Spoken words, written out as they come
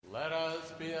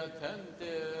be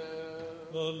attentive.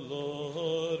 The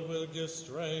Lord will give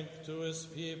strength to his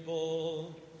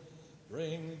people.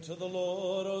 Bring to the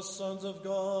Lord, O sons of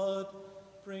God,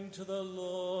 bring to the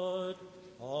Lord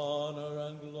honor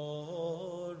and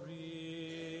glory.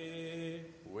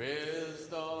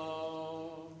 Wisdom.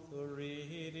 The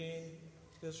reading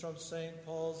is from St.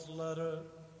 Paul's letter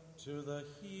to the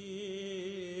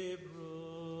Hebrews.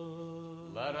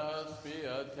 Let us be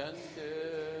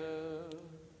attentive.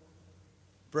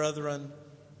 Brethren,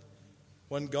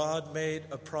 when God made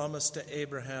a promise to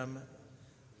Abraham,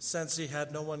 since he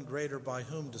had no one greater by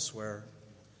whom to swear,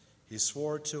 he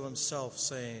swore to himself,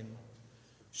 saying,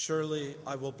 "Surely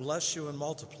I will bless you and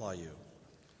multiply you."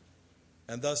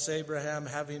 And thus Abraham,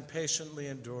 having patiently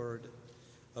endured,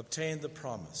 obtained the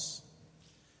promise.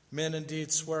 Men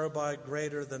indeed swear by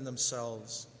greater than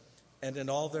themselves, and in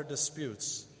all their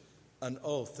disputes, an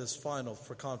oath is final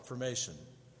for confirmation.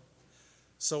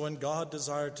 So when God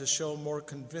desired to show more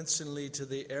convincingly to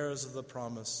the heirs of the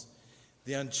promise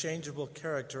the unchangeable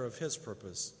character of his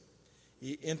purpose,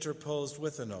 he interposed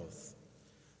with an oath,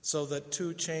 so that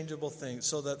through two changeable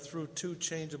things,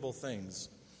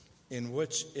 in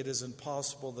which it is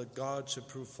impossible that God should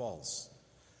prove false,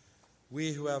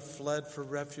 we who have fled for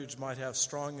refuge might have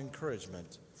strong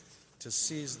encouragement to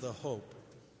seize the hope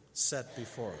set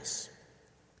before us.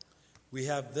 We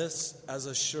have this as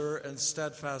a sure and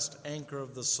steadfast anchor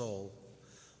of the soul,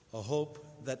 a hope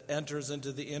that enters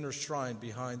into the inner shrine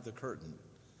behind the curtain,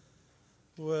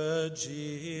 where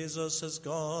Jesus has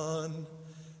gone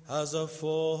as a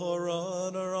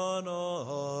forerunner on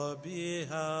our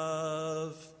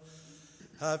behalf,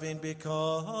 having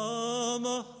become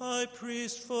a high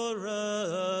priest forever,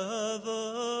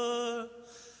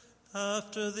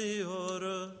 after the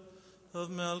order of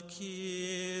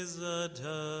Melchizedek.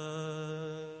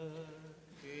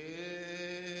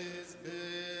 Peace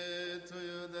be to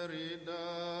you, the reader.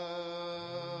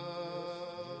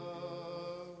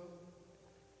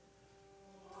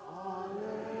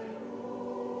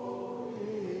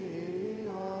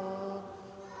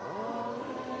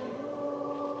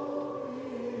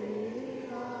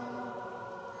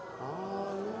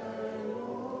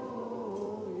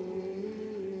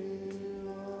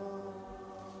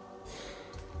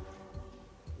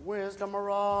 Wisdom,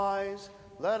 arise.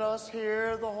 Let us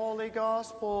hear the holy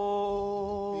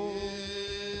gospel.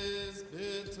 Peace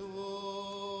be to all.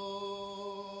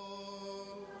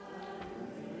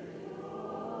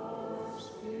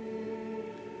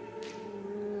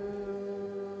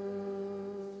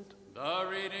 The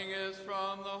reading is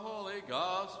from the Holy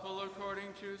Gospel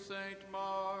according to St.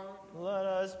 Mark. Let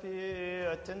us be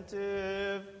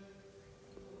attentive.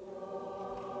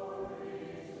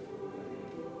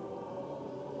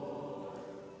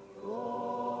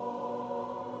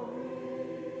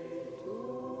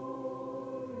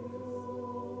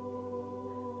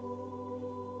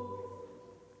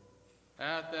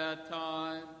 At that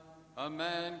time, a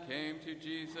man came to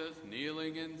Jesus,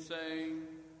 kneeling and saying,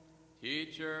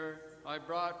 "Teacher, I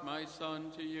brought my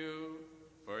son to you,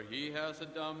 for he has a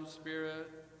dumb spirit,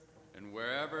 and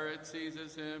wherever it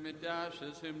seizes him, it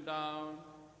dashes him down,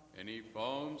 and he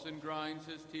foams and grinds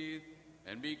his teeth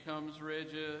and becomes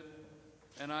rigid.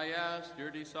 And I asked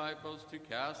your disciples to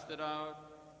cast it out,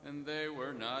 and they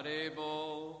were not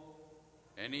able."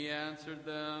 And he answered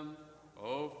them,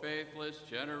 "O faithless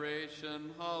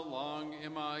generation, how long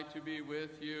am I to be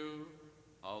with you?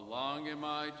 How long am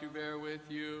I to bear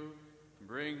with you?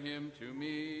 Bring him to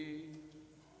me."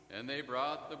 And they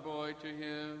brought the boy to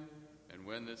him, and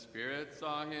when the spirit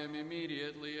saw him,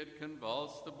 immediately it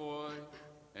convulsed the boy,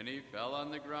 and he fell on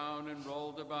the ground and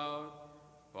rolled about,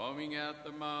 foaming at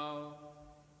the mouth.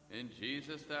 And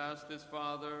Jesus asked his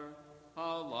father,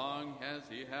 "How long has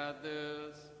he had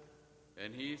this?"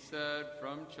 And he said,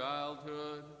 "From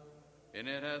childhood, and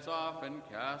it has often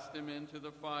cast him into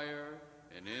the fire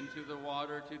and into the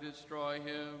water to destroy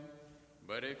him.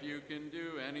 But if you can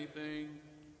do anything,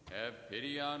 have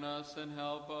pity on us and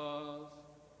help us."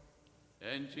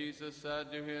 And Jesus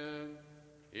said to him,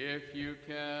 "If you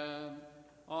can,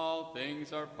 all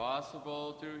things are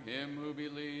possible to him who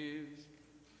believes."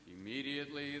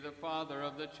 Immediately the father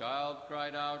of the child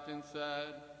cried out and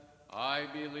said, "I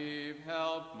believe,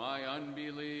 help my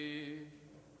unbelief."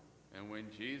 And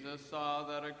when Jesus saw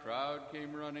that a crowd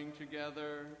came running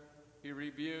together, he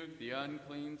rebuked the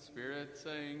unclean spirit,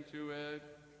 saying to it,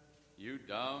 "You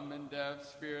dumb and deaf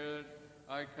spirit,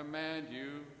 I command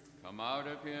you, come out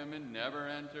of him and never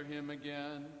enter him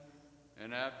again."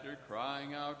 And after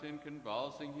crying out and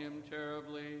convulsing him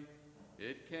terribly,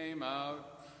 it came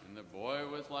out, and the boy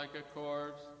was like a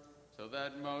corpse, so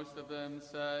that most of them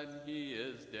said, "He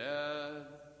is dead."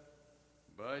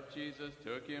 But Jesus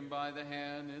took him by the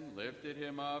hand and lifted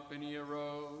him up, and he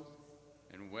arose.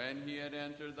 And when he had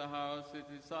entered the house, his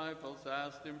disciples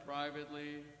asked him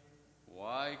privately,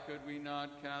 "Why could we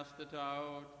not cast it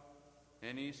out?"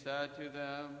 And he said to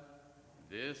them,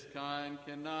 "This kind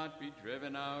cannot be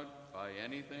driven out by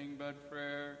anything but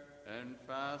prayer and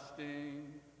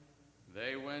fasting."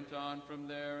 They went on from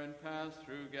there and passed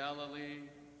through Galilee,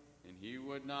 and he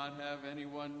would not have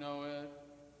anyone know it,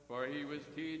 for he was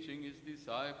teaching his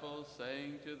disciples,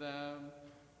 saying to them,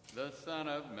 "The Son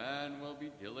of Man will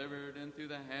be delivered into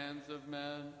the hands of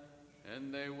men,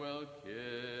 and they will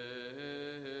kill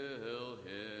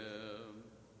him.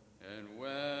 And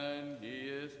when he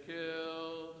is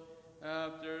killed,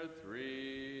 after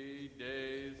 3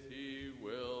 days he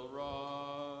will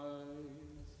rise."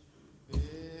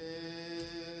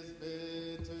 Peace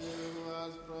be to you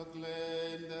as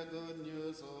proclaim the good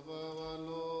news of our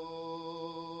Lord.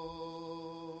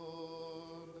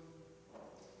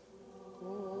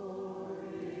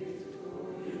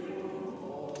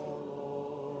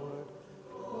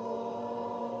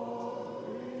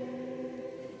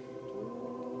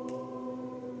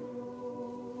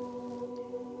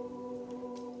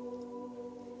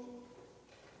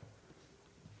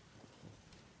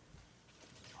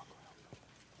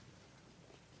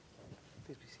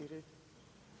 Please be seated.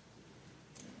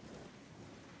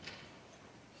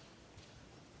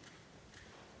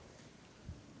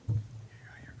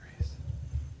 Your Grace.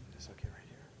 Is this okay right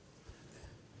here?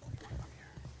 Up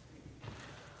here.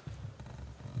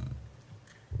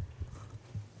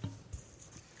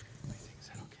 I think, is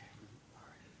that okay? All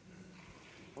right.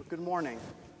 Well, good morning.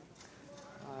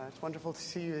 It's wonderful to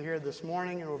see you here this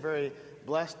morning, and we're very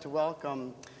blessed to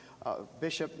welcome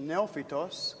Bishop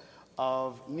Neophytos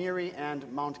of Nyeri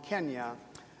and Mount Kenya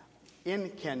in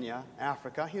Kenya,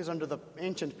 Africa. He is under the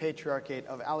ancient patriarchate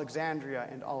of Alexandria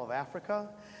and all of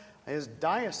Africa. His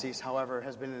diocese, however,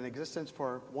 has been in existence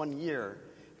for 1 year,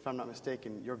 if I'm not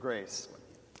mistaken, Your Grace.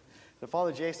 So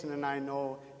Father Jason and I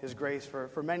know His Grace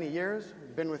for many years.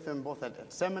 We've been with him both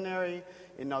at seminary,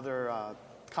 in other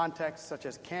contexts such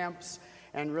as camps,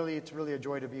 and really it's really a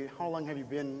joy to be. How long have you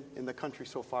been in the country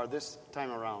so far this time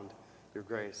around, Your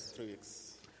Grace? 3 weeks.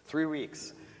 3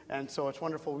 weeks. And so it's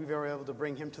wonderful we were able to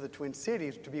bring him to the Twin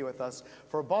Cities to be with us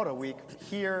for about a week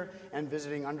here and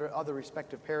visiting under other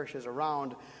respective parishes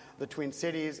around the Twin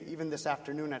Cities. Even this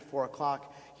afternoon at 4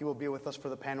 o'clock, he will be with us for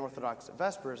the Pan-Orthodox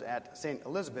Vespers at St.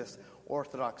 Elizabeth's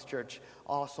Orthodox Church,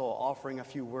 also offering a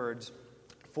few words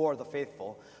for the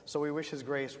faithful. So we wish His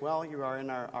Grace well. You are in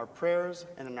our prayers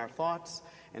and in our thoughts,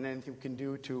 and anything we can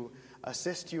do to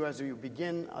assist you as you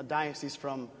begin a diocese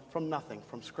from nothing,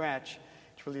 from scratch.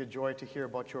 It's really a joy to hear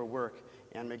about your work,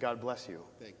 and may God bless you.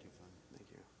 Thank you, Father.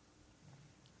 Thank you.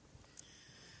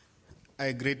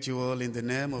 I greet you all in the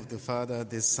name of the Father,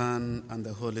 the Son, and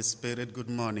the Holy Spirit. Good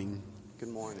morning. Good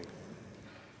morning.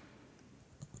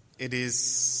 It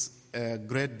is a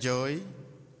great joy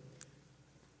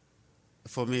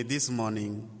for me this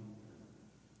morning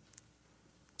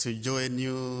to join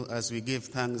you as we give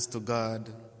thanks to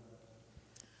God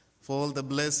for all the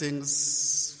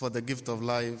blessings, for the gift of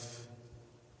life,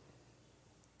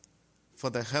 for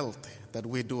the health that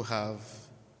we do have,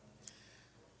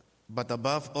 but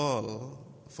above all,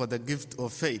 for the gift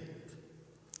of faith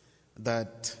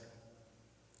that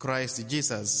Christ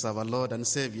Jesus, our Lord and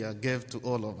Savior, gave to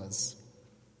all of us.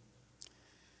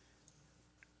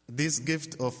 This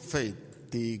gift of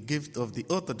faith, the gift of the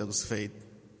Orthodox faith,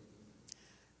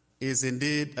 is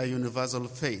indeed a universal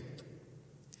faith,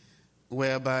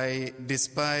 whereby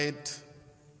despite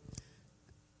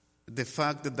the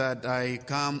fact that I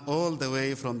come all the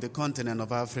way from the continent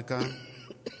of Africa,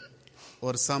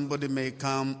 or somebody may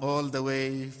come all the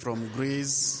way from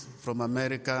Greece, from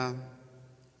America,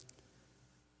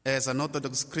 as an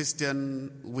Orthodox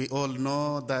Christian, we all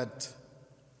know that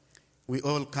we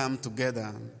all come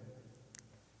together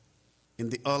in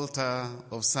the altar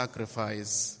of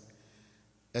sacrifice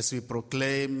as we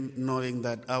proclaim, knowing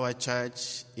that our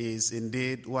church is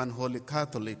indeed one holy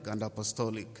Catholic and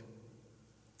apostolic.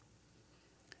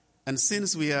 And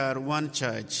since we are one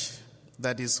church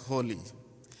that is holy,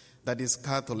 that is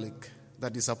Catholic,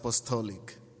 that is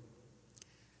apostolic,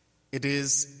 it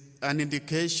is an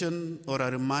indication or a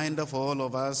reminder for all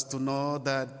of us to know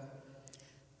that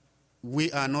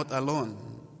we are not alone.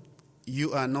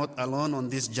 You are not alone on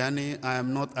this journey. I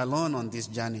am not alone on this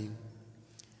journey.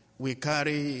 We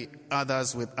carry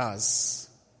others with us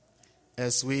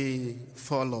as we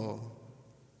follow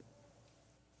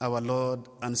our Lord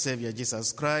and Savior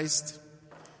Jesus Christ,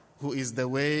 who is the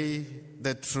way,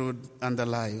 the truth, and the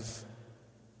life.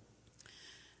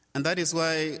 And that is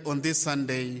why on this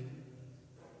Sunday,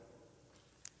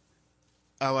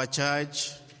 our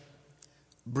church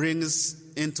brings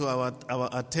into our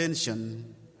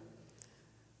attention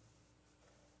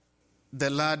the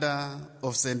ladder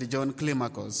of St. John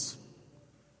Climacus.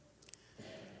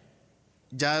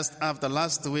 Just after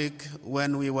last week,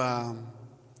 when we were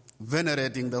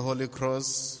venerating the Holy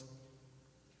Cross,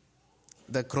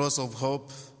 the cross of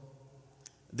hope,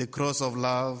 the cross of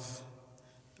love,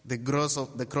 the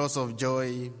cross of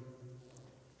joy,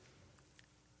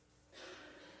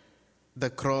 the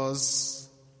cross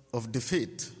of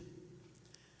defeat.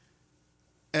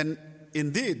 And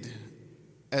indeed,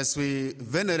 as we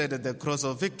venerated the cross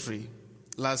of victory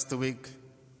last week,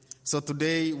 so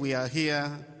today we are here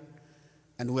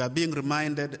and we are being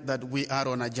reminded that we are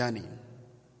on a journey.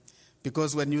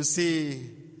 Because when you see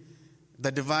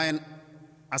the divine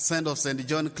ascent of St.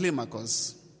 John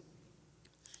Climacus,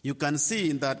 you can see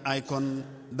in that icon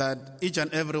that each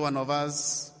and every one of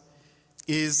us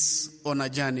is on a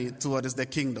journey towards the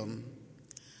kingdom.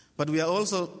 But we are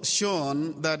also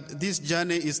shown that this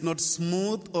journey is not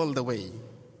smooth all the way.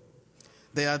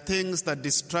 There are things that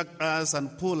distract us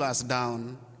and pull us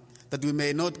down, that we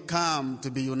may not come to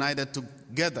be united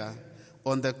together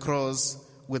on the cross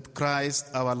with Christ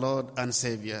our Lord and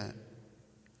Savior.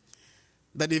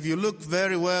 That if you look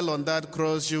very well on that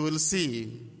cross, you will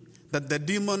see that the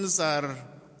demons are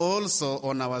also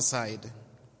on our side.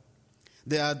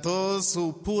 There are those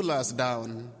who pull us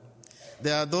down.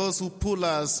 There are those who pull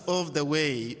us off the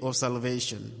way of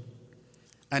salvation.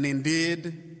 And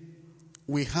indeed,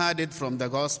 we heard it from the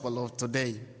gospel of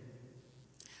today.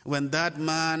 When that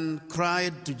man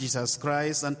cried to Jesus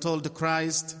Christ and told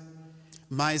Christ,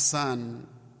 "My son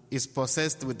is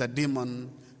possessed with a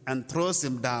demon," and throws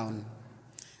him down.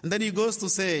 And then he goes to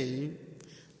say,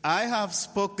 "I have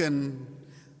spoken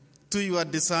to your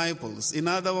disciples." In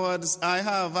other words, I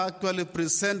have actually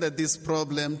presented this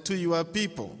problem to your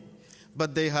people,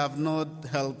 but they have not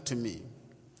helped me.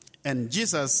 And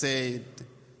Jesus said,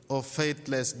 "O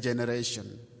faithless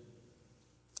generation,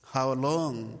 how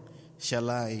long shall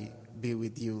I be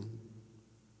with you?"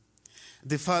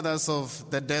 The fathers of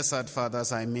the desert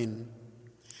fathers,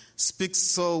 speak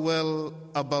so well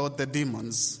about the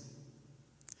demons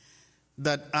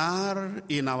that are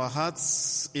in our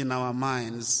hearts, in our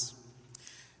minds.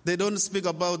 They don't speak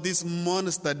about this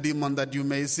monster demon that you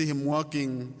may see him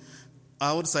walking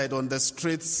outside on the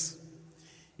streets.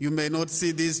 You may not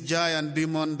see this giant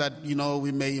demon that,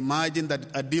 we may imagine that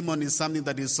a demon is something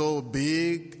that is so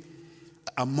big,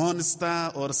 a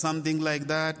monster or something like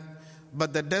that.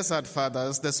 But the desert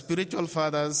fathers, the spiritual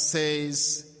fathers,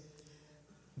 says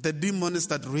the demons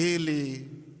that really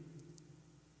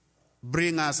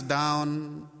bring us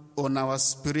down on our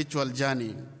spiritual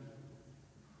journey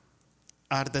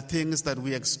are the things that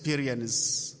we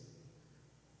experience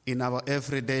in our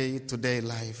everyday, today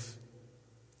life.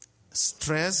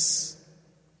 Stress,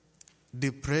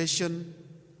 depression,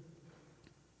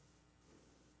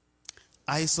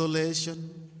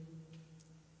 isolation,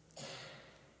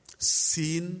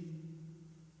 sin,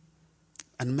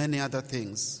 and many other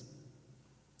things.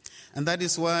 And that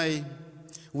is why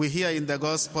we hear in the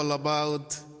gospel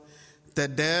about the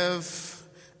deaf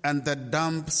and the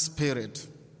dumb spirit.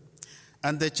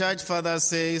 And the church father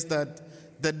says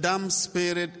that the dumb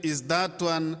spirit is that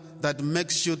one that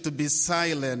makes you to be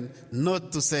silent,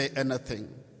 not to say anything.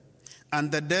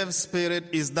 And the deaf spirit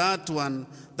is that one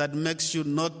that makes you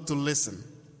not to listen.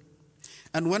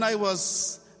 And when I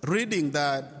was reading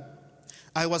that,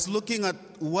 I was looking at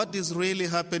what is really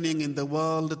happening in the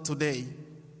world today.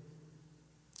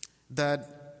 That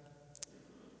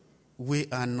we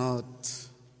are not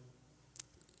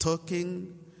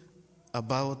talking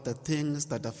about the things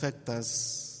that affect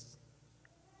us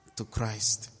to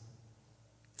Christ.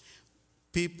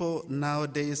 People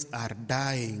nowadays are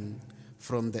dying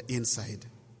from the inside.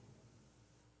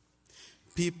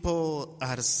 People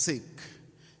are sick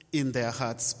in their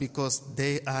hearts because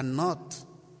they are not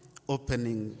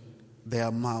opening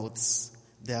their mouths.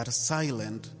 They are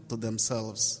silent to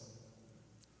themselves.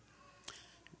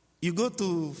 You go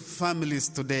to families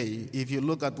today, if you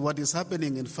look at what is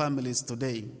happening in families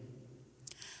today,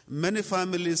 many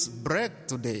families break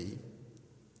today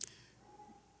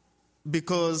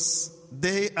because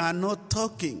they are not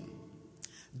talking.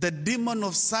 The demon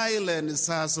of silence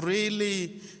has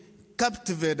really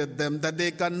captivated them, that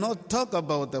they cannot talk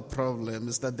about the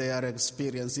problems that they are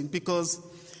experiencing, because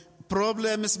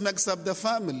problems makes up the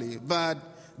family, but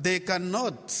they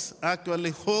cannot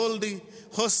actually hold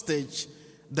hostage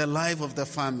the life of the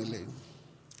family,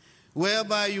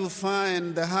 whereby you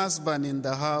find the husband in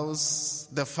the house,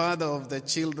 the father of the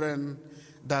children,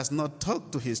 does not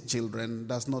talk to his children,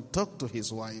 does not talk to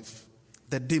his wife.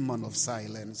 the demon of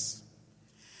silence,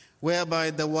 whereby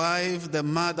the wife, the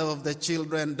mother of the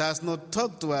children, does not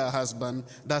talk to her husband,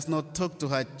 does not talk to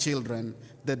her children,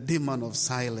 the demon of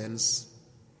silence.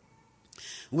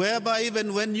 Whereby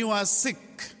even when you are sick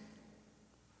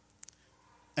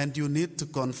and you need to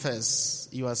confess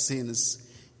your sins,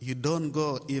 you don't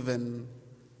go even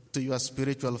to your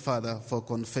spiritual father for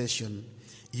confession.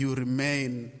 You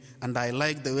remain, and I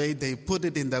like the way they put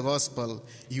it in the gospel,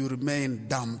 you remain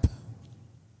dumb.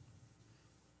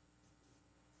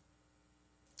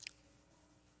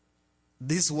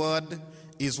 This word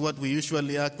is what we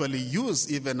usually actually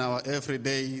use even our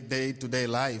everyday, day-to-day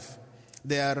life.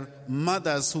 There are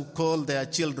mothers who call their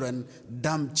children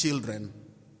dumb children.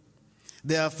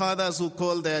 There are fathers who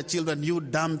call their children, you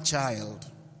dumb child.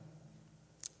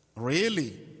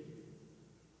 Really?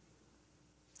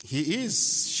 She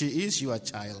is your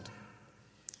child.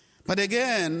 But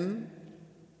again,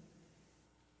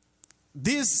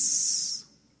 this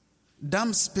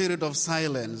dumb spirit of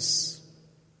silence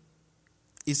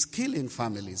is killing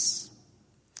families,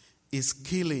 is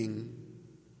killing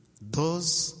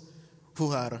those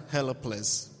who are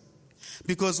helpless.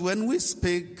 Because when we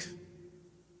speak,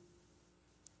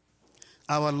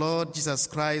 our Lord Jesus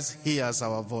Christ hears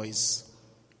our voice.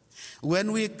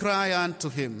 When we cry unto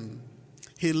him,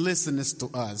 he listens to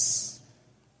us.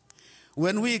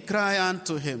 When we cry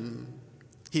unto him,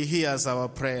 he hears our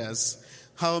prayers.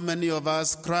 How many of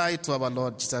us cry to our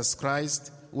Lord Jesus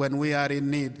Christ when we are in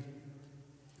need?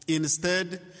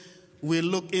 Instead, we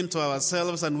look into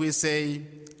ourselves and we say,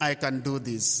 I can do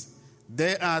this.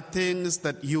 There are things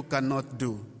that you cannot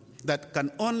do, that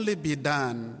can only be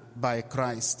done by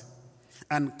Christ.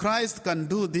 And Christ can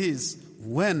do this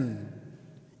when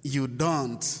you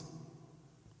don't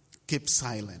keep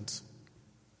silent.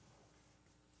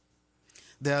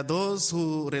 There are those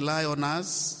who rely on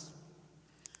us.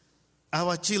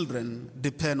 Our children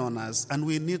depend on us, and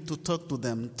we need to talk to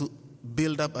them to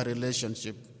build up a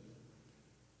relationship.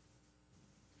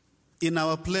 In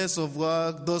our place of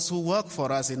work, those who work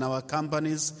for us in our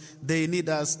companies, they need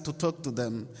us to talk to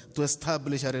them to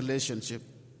establish a relationship.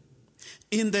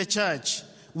 In the church,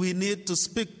 we need to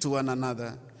speak to one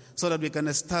another so that we can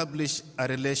establish a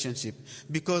relationship,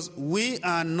 because we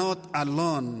are not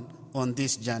alone on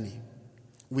this journey.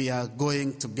 We are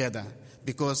going together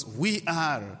because we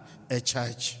are a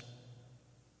church.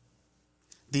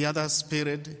 The other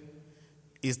spirit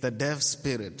is the deaf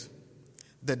spirit,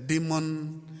 the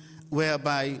demon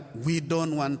whereby we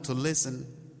don't want to listen.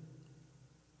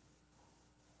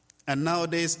 And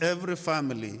nowadays, every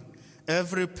family,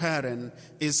 every parent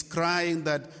is crying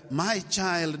that my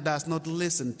child does not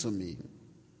listen to me,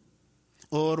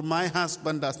 or my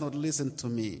husband does not listen to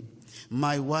me,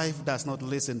 my wife does not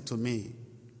listen to me,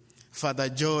 Father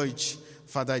George,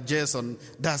 Father Jason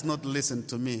does not listen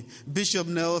to me, Bishop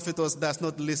Neophytos does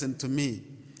not listen to me.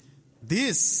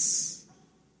 This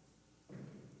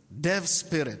deaf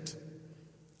spirit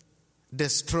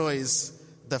destroys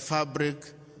the fabric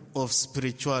of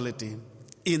spirituality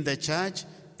in the church,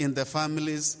 in the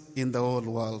families, in the whole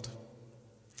world.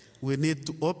 We need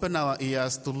to open our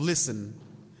ears to listen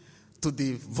to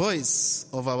the voice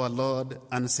of our Lord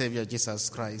and Savior Jesus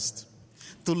Christ,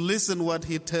 to listen what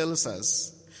he tells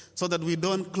us, so that we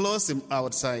don't close him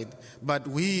outside, but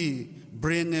we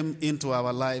bring him into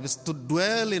our lives to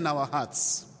dwell in our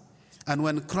hearts. And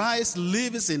when Christ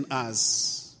lives in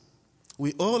us,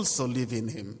 we also live in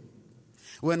him.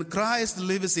 When Christ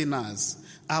lives in us,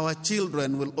 our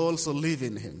children will also live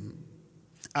in him.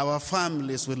 Our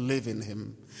families will live in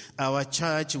him. Our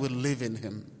church will live in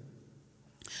him.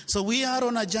 So we are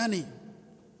on a journey.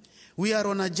 We are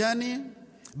on a journey,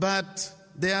 but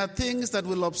there are things that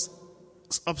will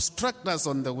obstruct us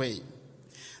on the way.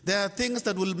 There are things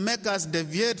that will make us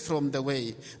deviate from the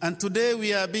way. And today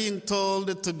we are being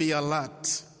told to be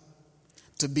alert,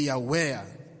 to be aware.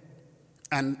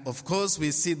 And of course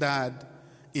we see that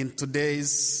in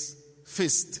today's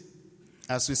feast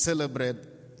as we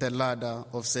celebrate the ladder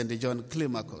of St. John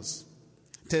Climacus,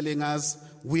 telling us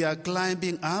we are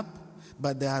climbing up,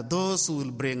 but there are those who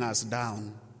will bring us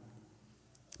down.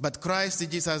 But Christ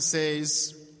Jesus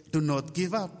says, do not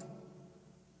give up.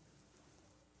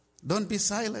 Don't be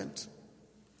silent.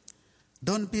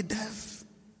 Don't be deaf.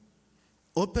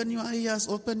 Open your ears,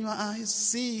 open your eyes,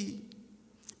 see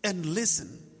and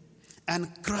listen and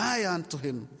cry unto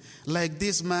him, like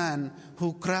this man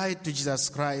who cried to Jesus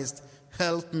Christ,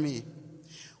 help me.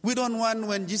 We don't want,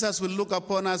 when Jesus will look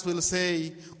upon us, will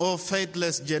say, oh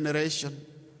faithless generation,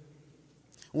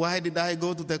 why did I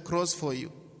go to the cross for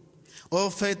you? Oh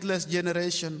faithless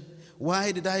generation,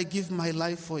 why did I give my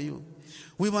life for you?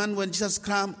 We want when Jesus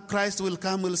Christ will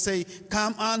come, will say,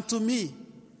 "Come unto me,"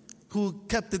 who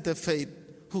kept the faith,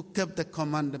 who kept the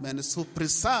commandments, who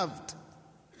preserved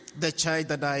the church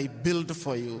that I built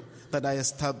for you, that I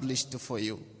established for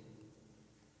you.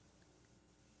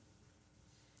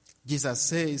 Jesus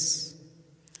says,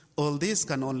 all this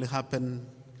can only happen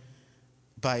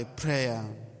by prayer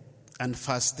and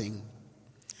fasting.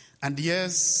 And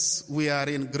yes, we are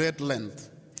in Great Lent.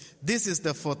 This is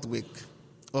the 4th week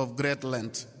of Great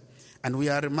Lent. And we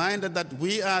are reminded that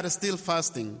we are still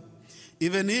fasting.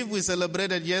 Even if we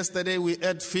celebrated yesterday, we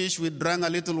ate fish, we drank a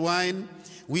little wine,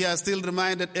 we are still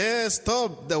reminded,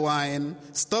 stop the wine,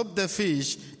 stop the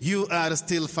fish, you are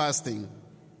still fasting.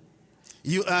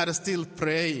 You are still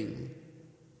praying.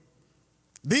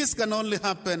 This can only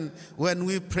happen when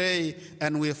we pray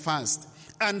and we fast.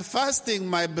 And fasting,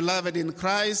 my beloved in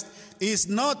Christ, is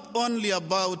not only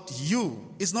about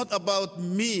you. It's not about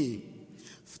me.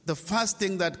 The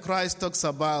fasting that Christ talks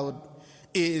about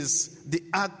is the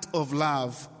act of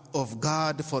love of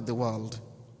God for the world.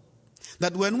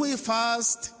 That when we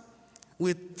fast,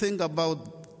 we think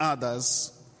about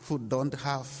others who don't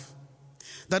have.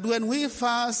 That when we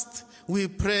fast, we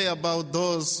pray about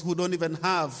those who don't even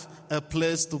have a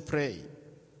place to pray.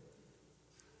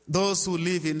 Those who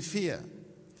live in fear.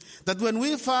 That when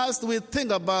we fast, we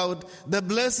think about the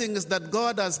blessings that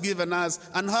God has given us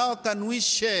and how can we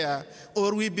share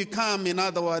or we become, in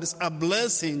other words, a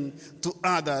blessing to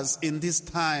others in this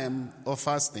time of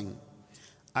fasting.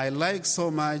 I like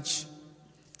so much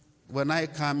when I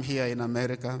come here in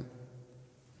America,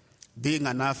 being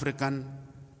an African,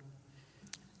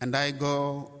 and I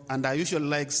go, and I usually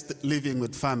like living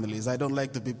with families. I don't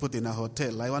like to be put in a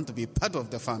hotel. I want to be part of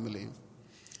the family.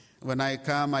 When I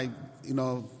come,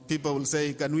 people will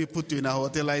say, "Can we put you in a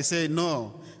hotel?" I say,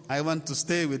 "No, I want to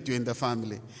stay with you in the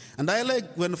family." And I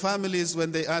like when families,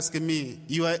 when they ask me,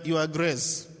 Your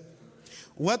Grace,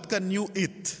 what can you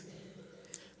eat?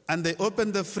 And they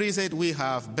open the freezer, we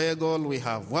have bagel, we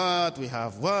have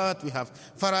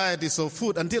varieties of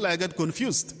food, until I get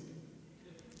confused.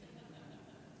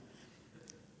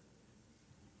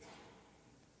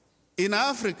 In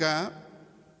Africa,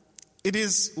 it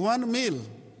is one meal.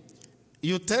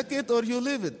 You take it or you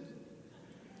leave it.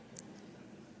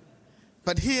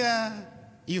 But here,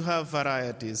 you have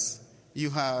varieties.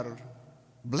 You are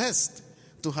blessed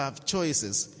to have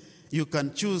choices. You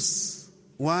can choose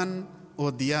one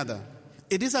or the other.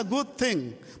 It is a good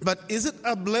thing, but is it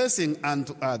a blessing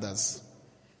unto others?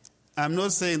 I'm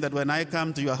not saying that when I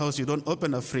come to your house, you don't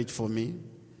open a fridge for me.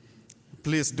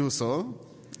 Please do so.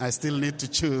 I still need to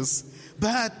choose.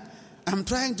 But I'm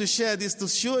trying to share this to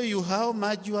show you how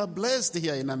much you are blessed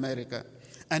here in America.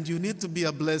 And you need to be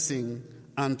a blessing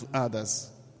unto others.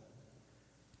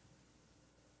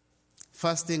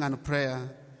 Fasting and prayer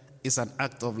is an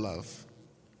act of love.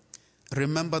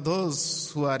 Remember those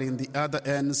who are in the other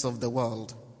ends of the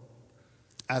world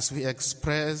as we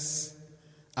express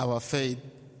our faith,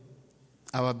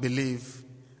 our belief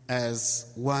as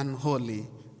one holy,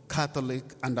 Catholic,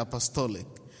 and apostolic.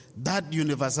 That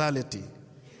universality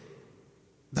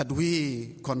that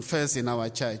we confess in our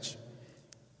church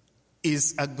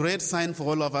is a great sign for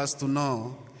all of us to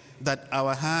know that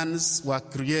our hands were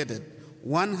created.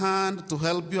 One hand to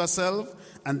help yourself,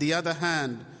 and the other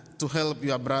hand to help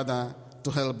your brother,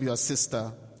 to help your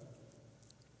sister.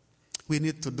 We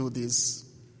need to do this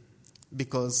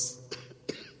because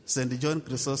St. John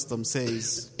Chrysostom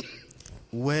says,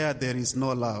 where there is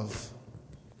no love,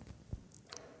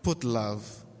 put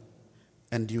love,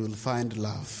 and you will find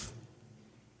love.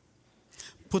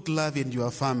 Put love in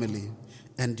your family,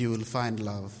 and you will find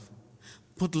love.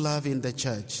 Put love in the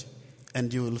church,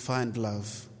 and you will find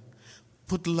love.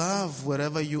 Put love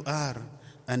wherever you are,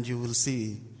 and you will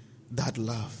see that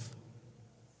love.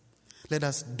 Let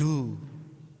us do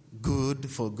good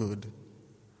for good.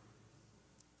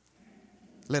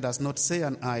 Let us not say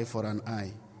an eye for an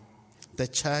eye. The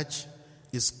church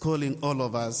is calling all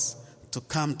of us to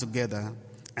come together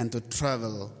and to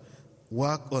travel,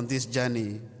 work on this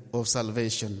journey of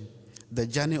salvation, the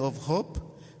journey of hope,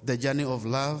 the journey of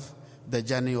love, the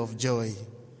journey of joy,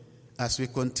 as we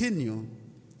continue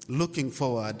looking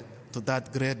forward to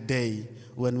that great day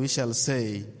when we shall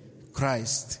say,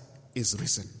 Christ is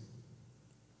risen.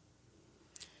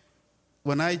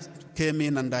 When I came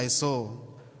in and I saw,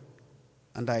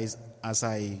 and as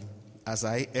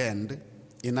I end,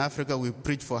 in Africa we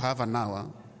preach for half an hour,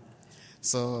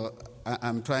 so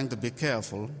I'm trying to be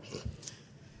careful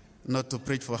not to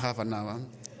preach for half an hour.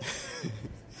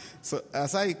 So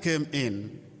as I came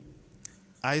in,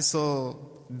 I saw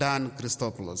Dan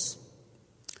Christopoulos,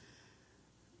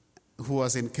 who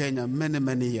was in Kenya many,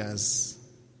 many years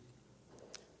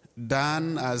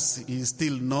Dan, as he is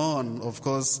still known, of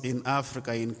course, in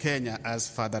Africa, in Kenya, as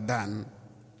Father Dan.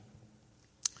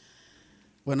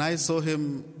 When I saw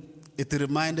him, it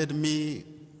reminded me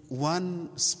one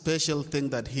special thing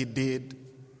that he did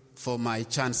for my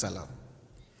chancellor.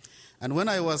 And when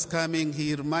I was coming,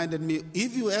 he reminded me,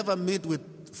 if you ever meet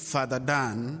with Father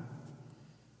Dan,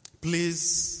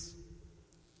 please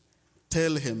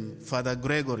tell him Father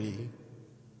Gregory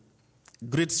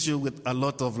greets you with a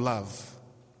lot of love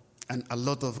and a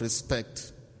lot of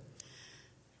respect.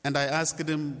 And I asked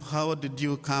him, how did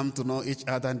you come to know each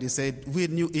other? And he said, we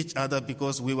knew each other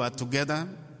because we were together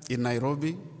in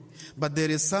Nairobi. But there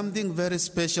is something very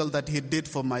special that he did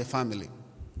for my family.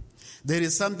 There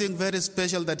is something very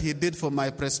special that he did for my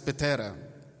presbytera.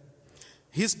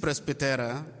 His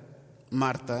presbytera,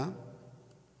 Martha,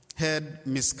 had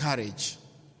miscarriage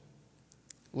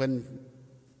when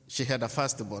she had a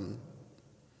firstborn.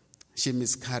 She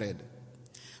miscarried.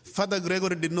 Father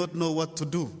Gregory did not know what to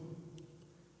do.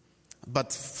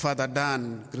 But Father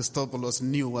Dan Christopoulos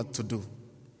knew what to do.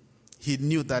 He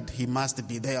knew that he must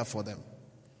be there for them.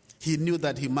 He knew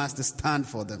that he must stand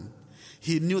for them.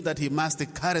 He knew that he must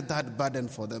carry that burden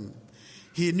for them.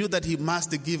 He knew that he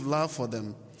must give love for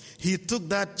them. He took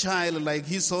that child like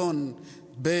his own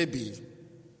baby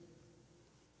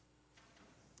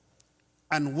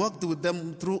and worked with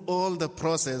them through all the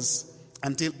process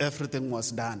until everything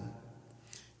was done.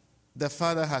 The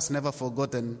Father has never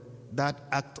forgotten that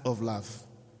act of love.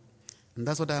 And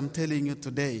that's what I'm telling you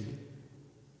today.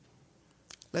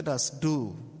 Let us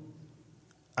do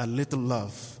a little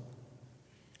love.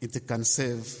 It can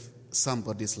save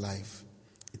somebody's life.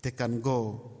 It can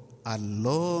go a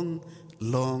long,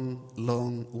 long,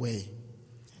 long way.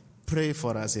 Pray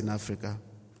for us in Africa.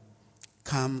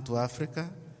 Come to Africa.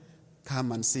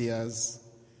 Come and see us.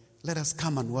 Let us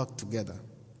come and work together.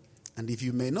 And if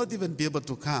you may not even be able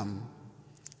to come,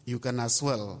 you can as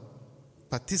well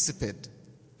participate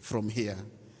from here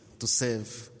to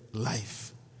save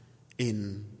life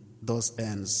in those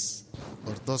ends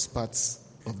or those parts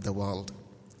of the world.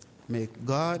 May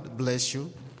God bless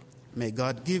you. May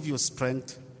God give you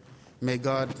strength. May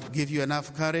God give you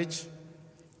enough courage,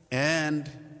 and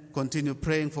continue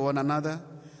praying for one another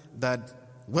that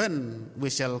when we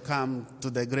shall come to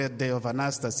the great day of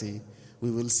Anastasi,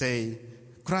 we will say,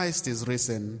 Christ is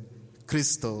risen,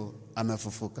 Christo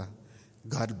amefufuka.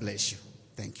 God bless you.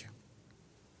 Thank you.